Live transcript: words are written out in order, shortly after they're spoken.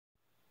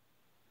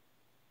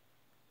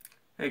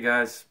Hey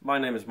guys, my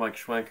name is Mike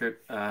Schwankert.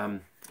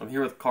 I'm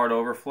here with Card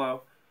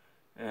Overflow,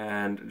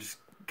 and just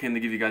came to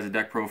give you guys a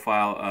deck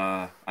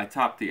profile. I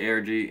topped the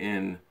ARG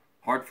in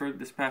Hartford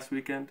this past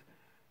weekend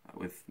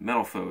with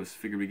Metalfoes.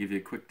 Figured we'd give you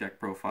a quick deck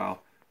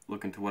profile,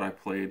 look into what I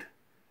played.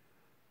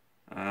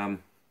 No,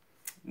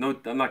 I'm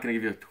not going to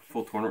give you a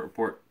full tournament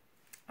report.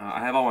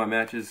 I have all my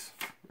matches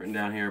written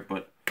down here,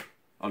 but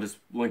I'll just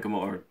link them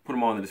or put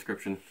them all in the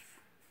description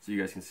so you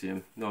guys can see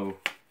them. No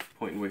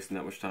point in wasting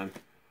that much time.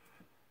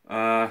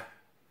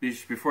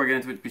 Before I get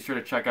into it, be sure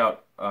to check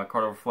out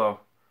Card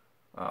Overflow,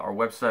 our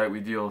website. We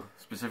deal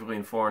specifically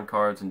in foreign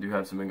cards and do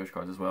have some English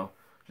cards as well.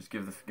 Just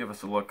give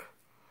us a look.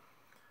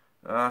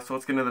 So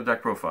let's get into the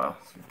deck profile.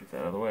 Let's get that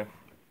out of the way.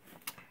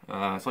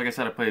 So like I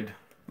said, I played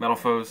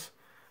Metalfoes.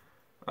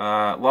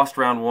 Lost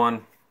round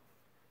 1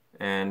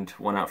 and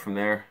won out from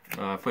there.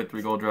 I played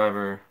 3 Gold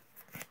Driver,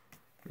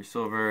 3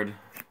 Silvered,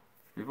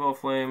 3 Vol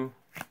Flame,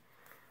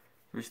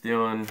 3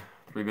 Stealing,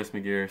 3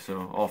 Bismugear,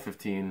 so all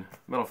 15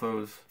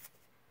 Metalfoes.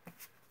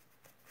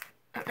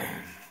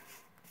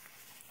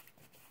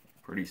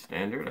 Pretty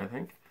standard, I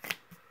think.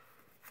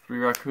 3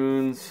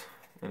 Raccoons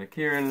and a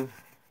Kieran,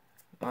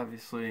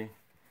 obviously.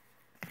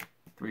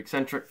 3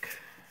 Eccentric,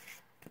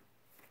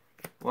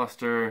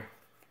 Luster,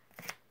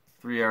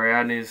 3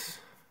 Ariadnes.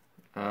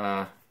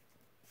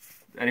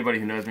 Anybody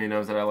who knows me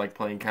knows that I like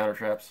playing counter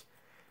traps,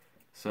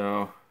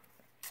 so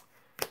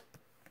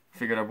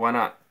figured why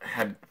not.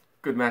 Had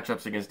good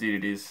matchups against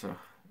DDDs, so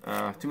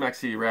 2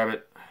 Maxi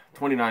Rabbit,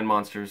 29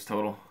 monsters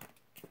total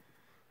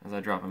as I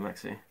drop a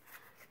Maxi.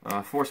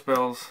 4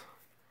 spells,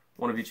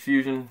 1 of each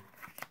fusion,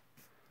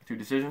 2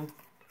 decision,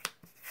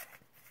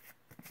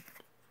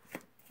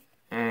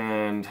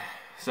 and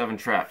 7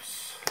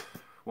 traps.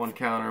 1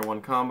 counter,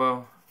 1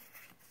 combo.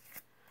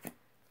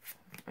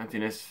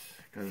 Emptiness,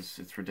 because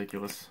it's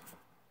ridiculous.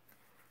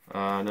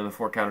 Another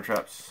 4 counter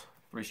traps,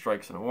 3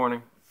 strikes and a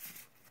warning.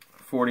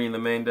 40 in the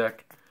main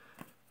deck.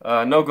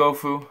 No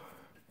Gofu.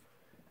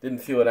 Didn't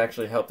feel it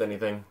actually helped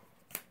anything.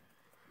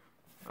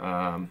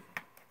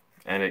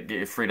 And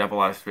it freed up a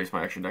lot of space in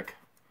my extra deck.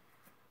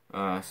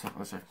 So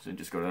let's actually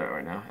just go to that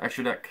right now.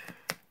 Extra deck.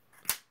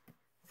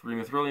 3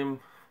 Mithrilium.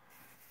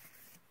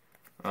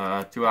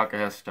 2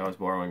 Alcahest, I was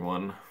borrowing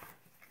 1.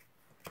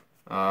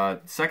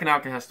 Second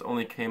Alcahest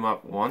only came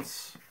up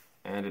once,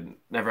 and it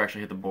never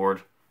actually hit the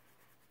board.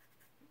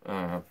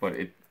 But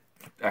it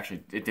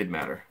did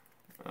matter.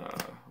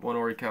 1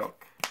 Orichalc.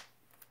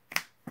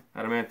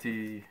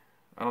 Adamanti,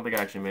 I don't think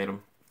I actually made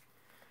him.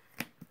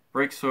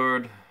 Break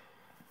Sword.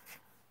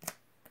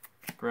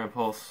 Grand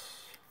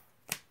Pulse.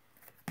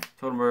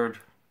 Totem Bird,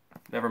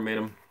 never made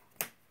him.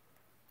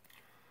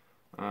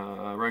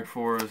 Rank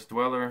 4 is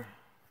Dweller,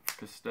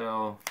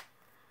 Castell,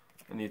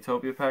 and the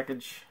Utopia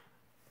package.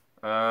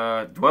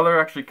 Dweller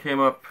actually came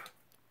up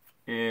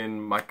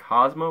in my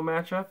Kozmo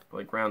matchup,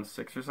 like round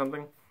 6 or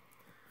something.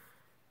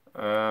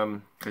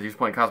 Because he was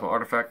playing Kozmo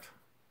Artifact,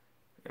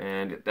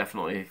 and it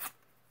definitely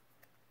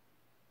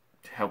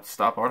helped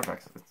stop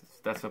artifacts.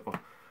 It's that simple.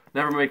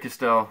 Never made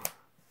Castell.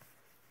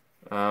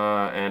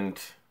 And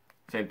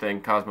same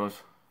thing,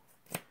 Cosmos.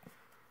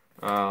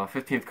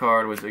 15th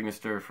card was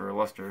Ignister for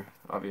Luster,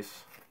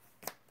 obvious.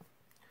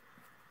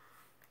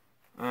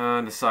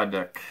 And the side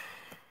deck.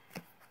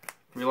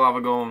 3 Lava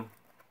Golem.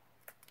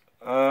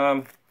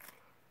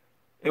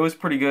 It was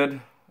pretty good.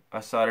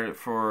 I sided it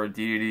for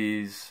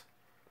DDDs.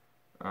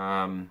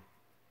 I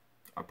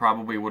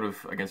probably would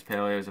have against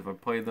Paleos if I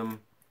played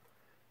them.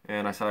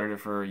 And I sided it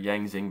for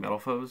Zing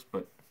Metalfoes,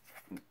 but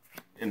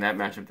in that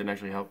matchup didn't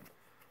actually help.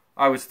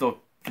 I would still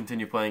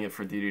continue playing it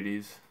for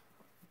DDDs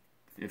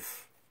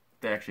if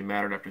they actually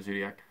mattered after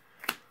Zodiac.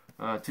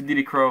 2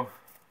 DD Crow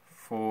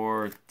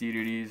for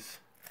DDDs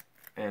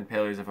and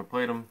Paleos if I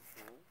played them.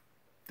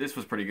 This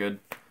was pretty good.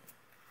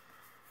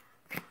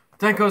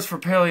 Tenkos for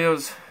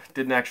Paleos,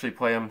 didn't actually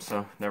play them,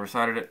 so never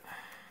sided it.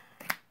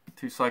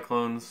 2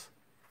 Cyclones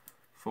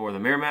for the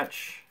mirror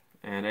match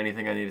and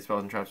anything I needed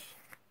spells and traps,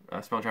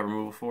 spell trap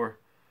removal for.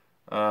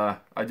 I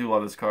do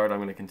love this card. I'm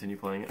going to continue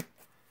playing it.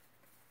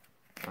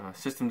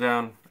 System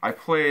down. I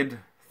played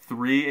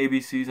 3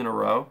 ABCs in a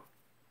row,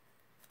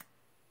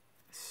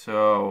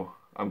 so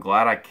I'm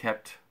glad I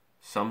kept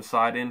some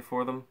side in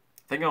for them.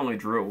 I think I only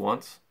drew it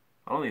once.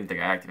 I don't even think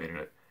I activated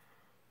it,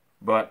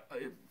 but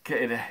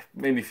it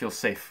made me feel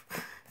safe.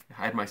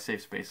 I had my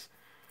safe space.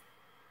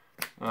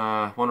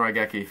 1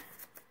 Raigeki.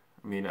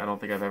 I mean, I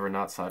don't think I've ever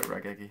not sided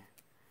Raigeki.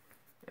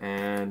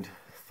 And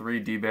 3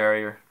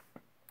 D-Barrier.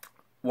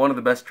 One of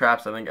the best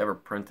traps I think ever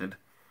printed.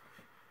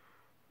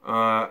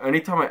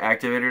 Anytime I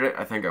activated it,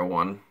 I think I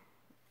won.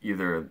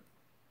 Either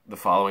the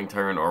following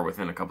turn or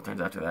within a couple turns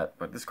after that.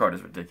 But this card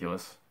is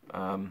ridiculous.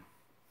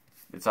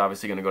 It's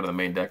obviously going to go to the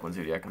main deck when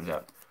Zodiac comes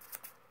out.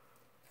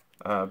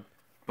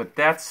 But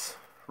that's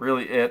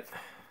really it.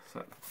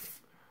 So,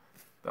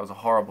 that was a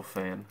horrible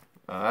fan.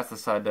 That's the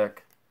side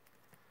deck.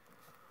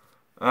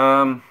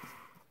 I'm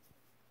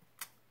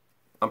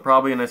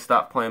probably going to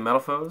stop playing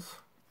Metalfoes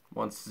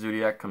once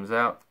Zodiac comes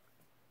out.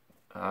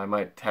 I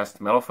might test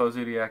Metalfoes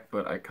Zodiac,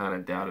 but I kind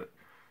of doubt it.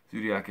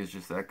 Zodiac is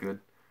just that good.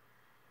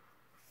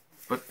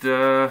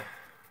 But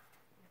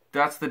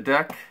that's the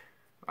deck.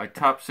 I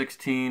top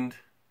 16'd.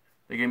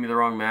 They gave me the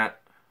wrong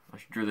mat. I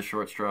drew the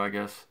short straw, I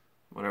guess.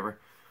 Whatever.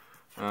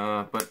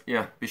 But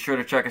yeah, be sure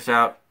to check us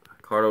out.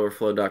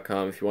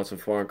 CardOverflow.com if you want some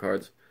foreign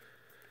cards.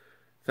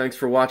 Thanks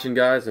for watching,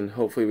 guys, and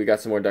hopefully we got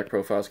some more deck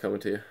profiles coming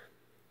to you.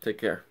 Take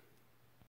care.